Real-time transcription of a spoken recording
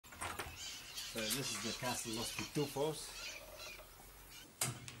So this is the Casa Los Pitufos.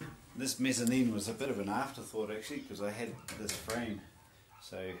 This mezzanine was a bit of an afterthought actually, because I had this frame,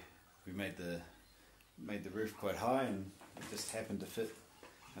 so we made the roof quite high, and it just happened to fit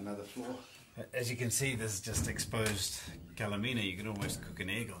another floor. As you can see, this is just exposed calamina. You can almost cook an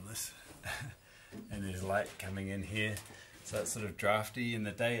egg on this. And there's light coming in here, so it's sort of drafty. In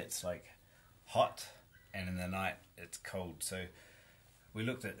the day it's like hot, and in the night it's cold. So we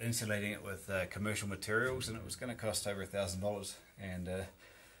looked at insulating it with commercial materials, and it was going to cost over $1,000. And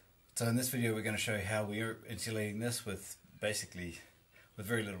so in this video we're going to show you how we're insulating this with basically with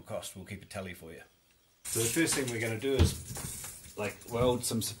very little cost. We'll keep a tally for you. So the first thing we're going to do is like weld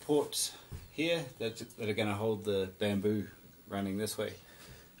some supports here that are going to hold the bamboo running this way.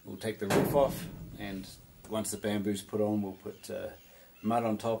 We'll take the roof off, and once the bamboo's put on, we'll put mud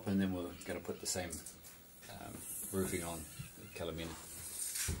on top, and then we're going to put the same roofing on the calamina.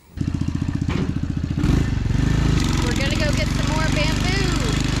 We're going to go get some more bamboo.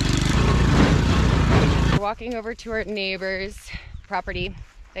 We're walking over to our neighbor's property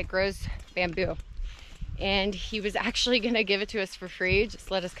that grows bamboo, and he was actually going to give it to us for free,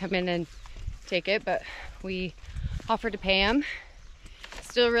 just let us come in and take it, but we offered to pay him.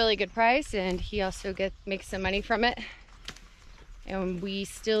 Still a really good price, and he also makes some money from it. And we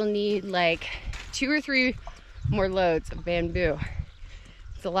still need like 2 or 3 more loads of bamboo.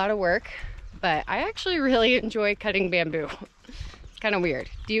 It's a lot of work, but I actually really enjoy cutting bamboo. It's kind of weird.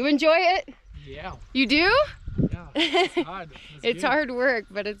 Do you enjoy it? Yeah. You do? Yeah, it's hard. It's hard work,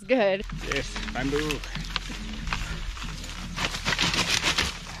 but it's good. Yes, bamboo.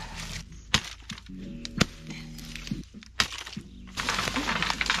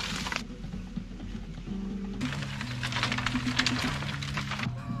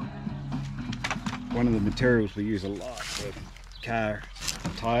 One of the materials we use a lot with car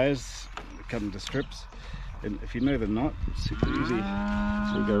tires, cut into strips, and if you know the knot, it's super easy.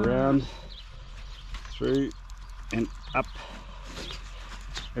 So we go around, through, and up,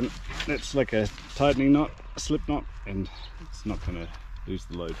 and that's like a tightening knot, a slip knot, and it's not going to lose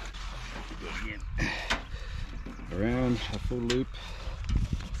the load. Go again, around a full loop,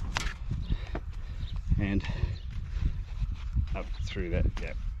 and up through that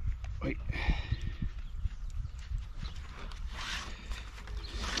gap. Wait.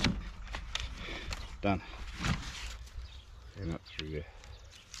 Done. And up through there.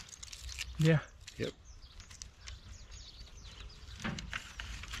 Yeah. Yep.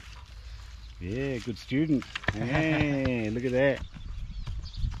 Yeah, good student. Hey, look at that.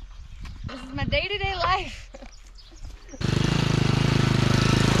 This is my day-to-day life.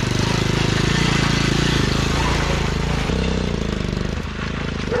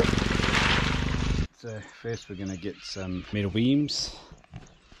 So first we're going to get some metal beams,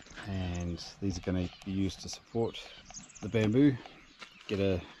 and these are going to be used to support the bamboo. Get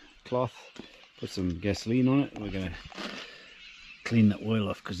a cloth, put some gasoline on it, and we're going to clean the oil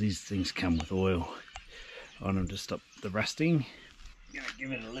off, because these things come with oil on them to stop the rusting. Going to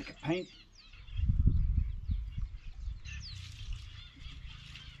give it a lick of paint.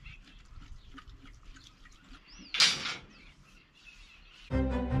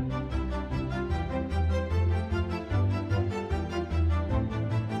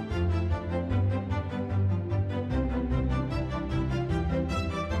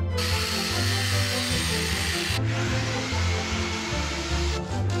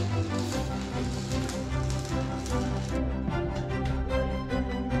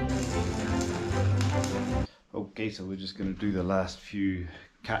 Okay, so we're just going to do the last few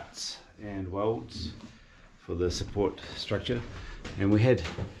cuts and welds for the support structure, and we had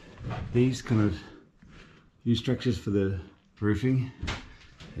these kind of new structures for the roofing.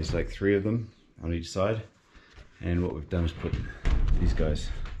 There's like 3 of them on each side, and what we've done is put these guys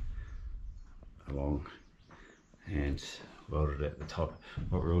along and welded at the top.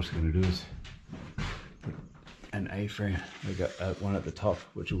 What we're also going to do is put an A-frame. We got one at the top,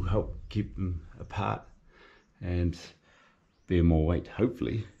 which will help keep them apart and bear more weight,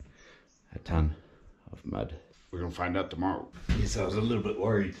 hopefully a ton of mud. We're gonna find out tomorrow. Yes, I was a little bit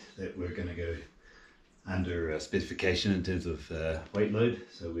worried that we're gonna go under specification in terms of weight load,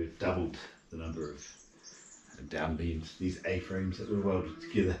 so we've doubled the number of down beams, these A-frames that we're welded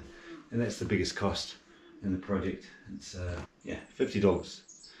together, and that's the biggest cost in the project. It's yeah, $50.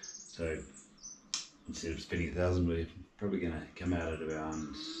 So instead of spending $1,000, we're probably gonna come out at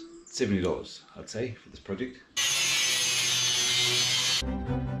around $70, I'd say, for this project.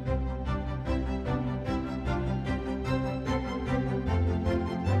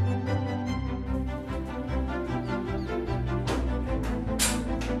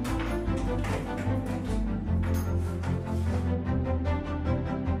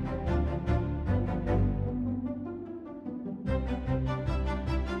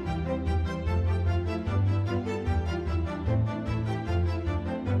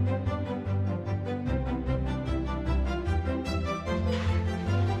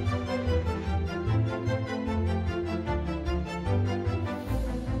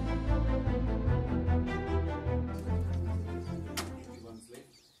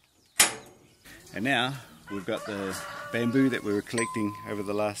 And now we've got the bamboo that we were collecting over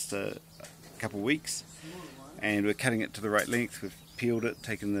the last couple of weeks, and we're cutting it to the right length. We've peeled it,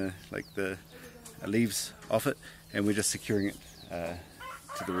 taken the leaves off it, and we're just securing it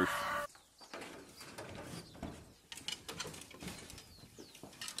to the roof.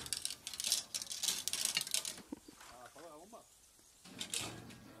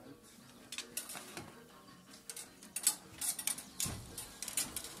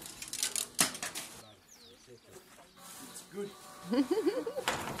 Good.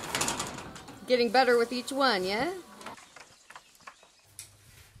 Getting better with each one, yeah?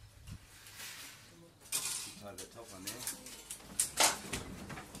 Tie the top one there.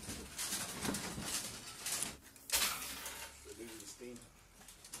 Remove the steam.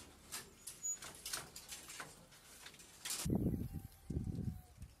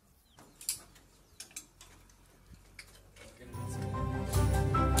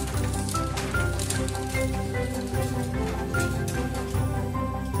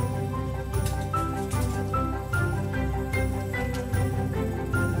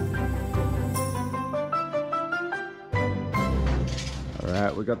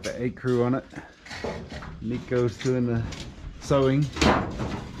 Alright, we got the egg crew on it. Nico's doing the sewing.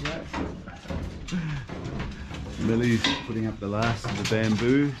 Millie's putting up the last of the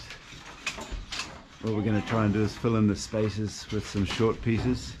bamboo. What we're going to try and do is fill in the spaces with some short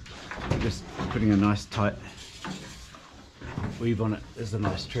pieces. Just putting a nice tight weave on it is a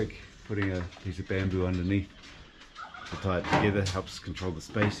nice trick. Putting a piece of bamboo underneath to tie it together helps control the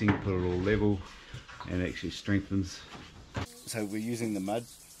spacing, put it all level, and actually strengthens. So we're using the mud,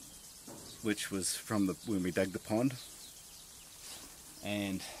 which was from when we dug the pond,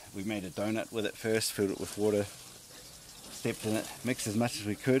 and we made a donut with it first, filled it with water, stepped in it, mixed as much as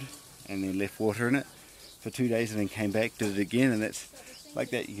we could, and then left water in it for 2 days, and then came back, did it again, and that's like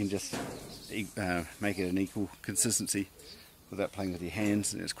that. You can just make it an equal consistency without playing with your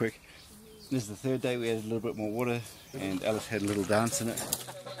hands, and it's quick. This is the third day. We added a little bit more water, and Alice had a little dance in it,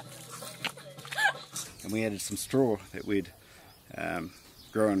 and we added some straw that we'd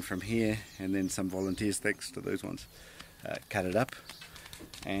grown from here, and then some volunteers, thanks to those ones, cut it up,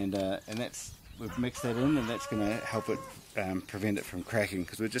 and that's, we've mixed that in, and that's going to help it prevent it from cracking,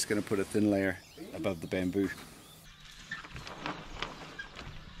 because we're just going to put a thin layer above the bamboo.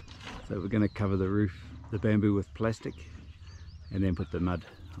 So we're going to cover the roof, the bamboo, with plastic, and then put the mud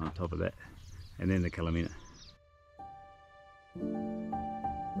on top of that, and then the calamina.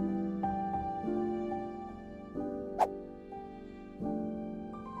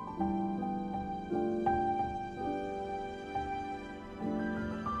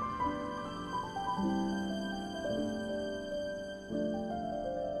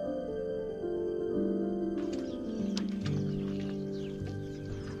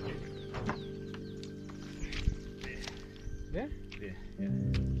 Yeah? Yeah, yeah.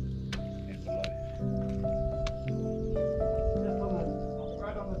 And below. Just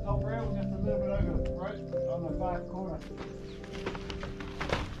right on the top rail, just a little bit over the throat on the far corner.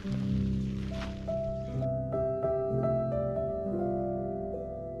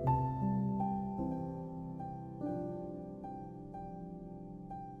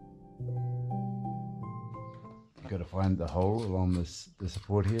 You've got to find the hole along the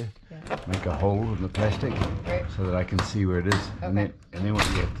support here. Yeah. Make a hole in the plastic, Right. so that I can see where it is. Okay. And then what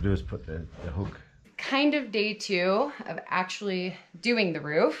you have to do is put the hook. Kind of day 2 of actually doing the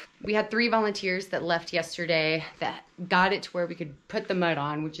roof. We had 3 volunteers that left yesterday that got it to where we could put the mud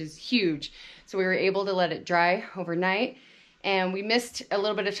on, which is huge. So we were able to let it dry overnight, and we missed a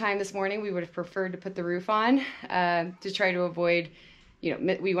little bit of time this morning. We would have preferred to put the roof on to try to avoid, you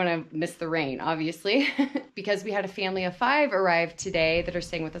know, we want to miss the rain, obviously. Because we had a family of 5 arrive today that are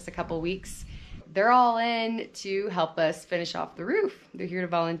staying with us a couple weeks. They're all in to help us finish off the roof. They're here to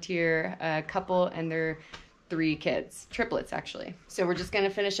volunteer, a couple and their 3 kids, triplets actually. So we're just gonna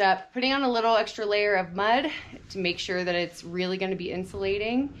finish up putting on a little extra layer of mud to make sure that it's really gonna be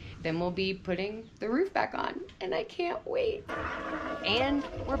insulating. Then we'll be putting the roof back on, and I can't wait. And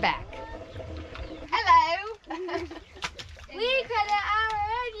we're back. Hello. We credit our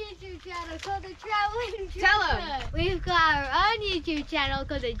own YouTube channel called The Traveling Triplets. Tell 'em. We've got our own YouTube channel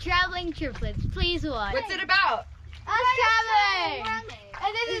called The Traveling Triplets. Please watch. What's it about? Us traveling!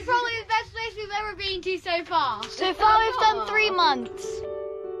 And this is probably the best place we've ever been to so far. So far we've done 3 months.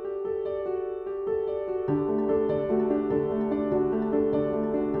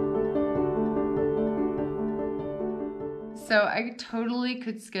 So I totally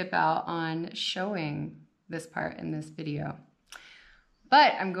could skip out on showing this part in this video,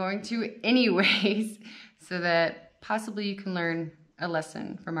 but I'm going to anyways, so that possibly you can learn a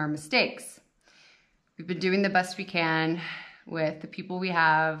lesson from our mistakes. We've been doing the best we can with the people we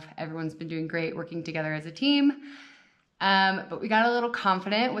have. Everyone's been doing great, working together as a team. But we got a little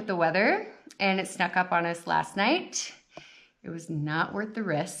confident with the weather and it snuck up on us last night. It was not worth the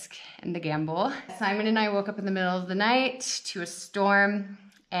risk and the gamble. Simon and I woke up in the middle of the night to a storm,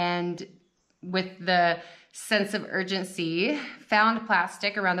 and with the sense of urgency, found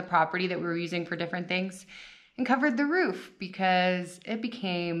plastic around the property that we were using for different things and covered the roof because it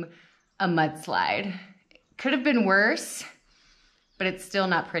became a mudslide. Could have been worse, but it's still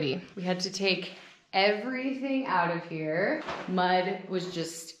not pretty. We had to take everything out of here. Mud was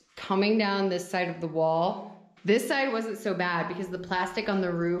just coming down this side of the wall. This side wasn't so bad because the plastic on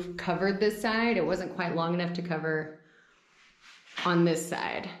the roof covered this side. It wasn't quite long enough to cover on this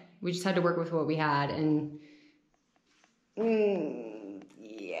side. We just had to work with what we had, and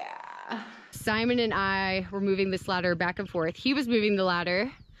yeah. Simon and I were moving this ladder back and forth. He was moving the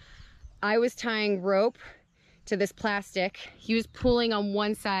ladder. I was tying rope to this plastic. He was pulling on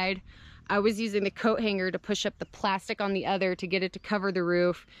one side. I was using the coat hanger to push up the plastic on the other to get it to cover the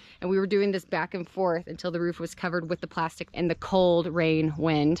roof. And we were doing this back and forth until the roof was covered with the plastic and the cold rain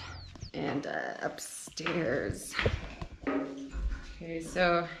wind. And upstairs. Okay,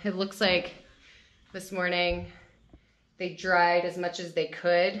 so it looks like this morning they dried as much as they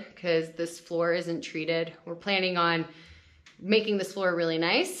could because this floor isn't treated. We're planning on making this floor really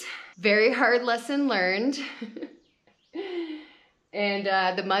nice. Very hard lesson learned. And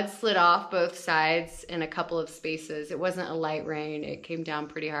the mud slid off both sides in a couple of spaces. It wasn't a light rain. It came down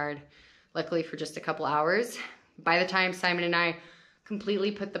pretty hard, luckily for just a couple hours. By the time Simon and I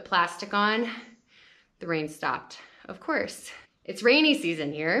completely put the plastic on, the rain stopped, of course. It's rainy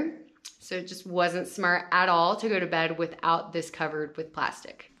season here, so it just wasn't smart at all to go to bed without this covered with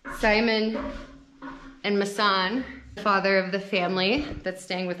plastic. Simon and Masan, the father of the family that's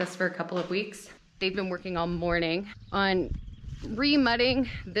staying with us for a couple of weeks, they've been working all morning on re-mudding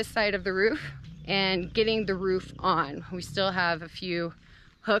this side of the roof and getting the roof on. We still have a few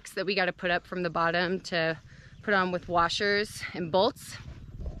hooks that we got to put up from the bottom to put on with washers and bolts.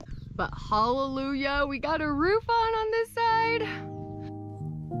 But hallelujah, we got a roof on this side.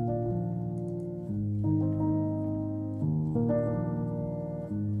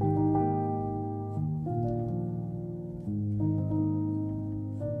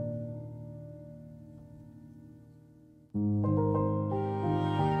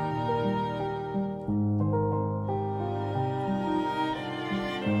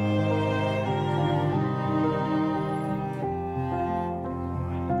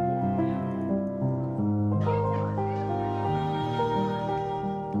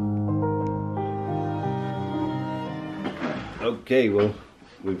 Okay, well,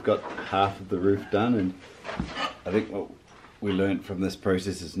 we've got half of the roof done, and I think what we learned from this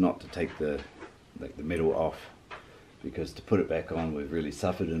process is not to take the metal off, because to put it back on we've really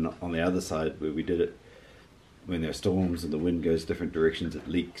suffered. And on the other side where we did it, when there are storms and the wind goes different directions, it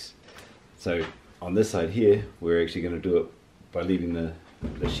leaks. So on this side here, we're actually going to do it by leaving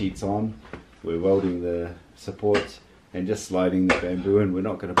the sheets on. We're welding the supports and just sliding the bamboo in. We're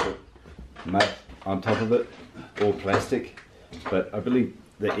not going to put mud on top of it or plastic. But I believe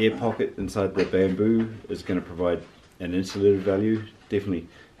the air pocket inside the bamboo is going to provide an insulated value, definitely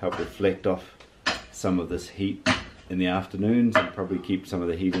help reflect off some of this heat in the afternoons and probably keep some of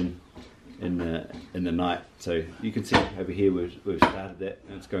the heat in the night. So you can see over here we've started that,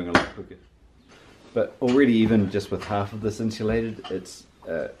 and it's going a lot quicker. But already, even just with half of this insulated, it's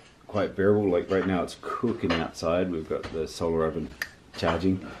quite bearable. Like right now it's cooking outside. We've got the solar oven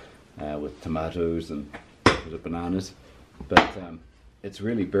charging with tomatoes and the bananas. But it's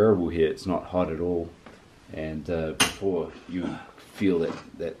really bearable here. It's not hot at all, and before you feel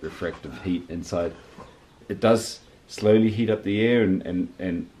that refractive heat inside, it does slowly heat up the air,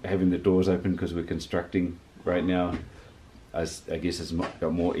 and having the doors open because we're constructing right now, I guess it's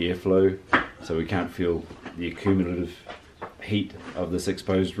got more airflow, so we can't feel the accumulative heat of this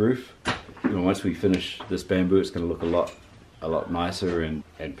exposed roof. You know, once we finish this bamboo, it's going to look a lot nicer, and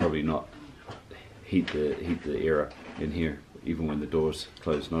probably not heat the air up in here, even when the doors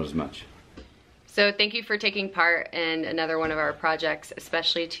close, not as much. So thank you for taking part in another one of our projects,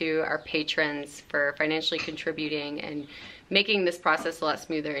 especially to our patrons for financially contributing and making this process a lot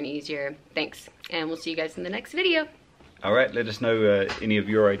smoother and easier. Thanks, and we'll see you guys in the next video. All right, let us know any of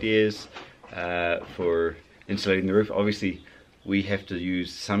your ideas for insulating the roof. Obviously, we have to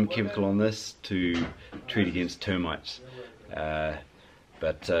use some chemical on this to treat against termites. Yeah,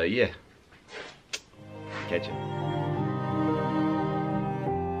 catch you.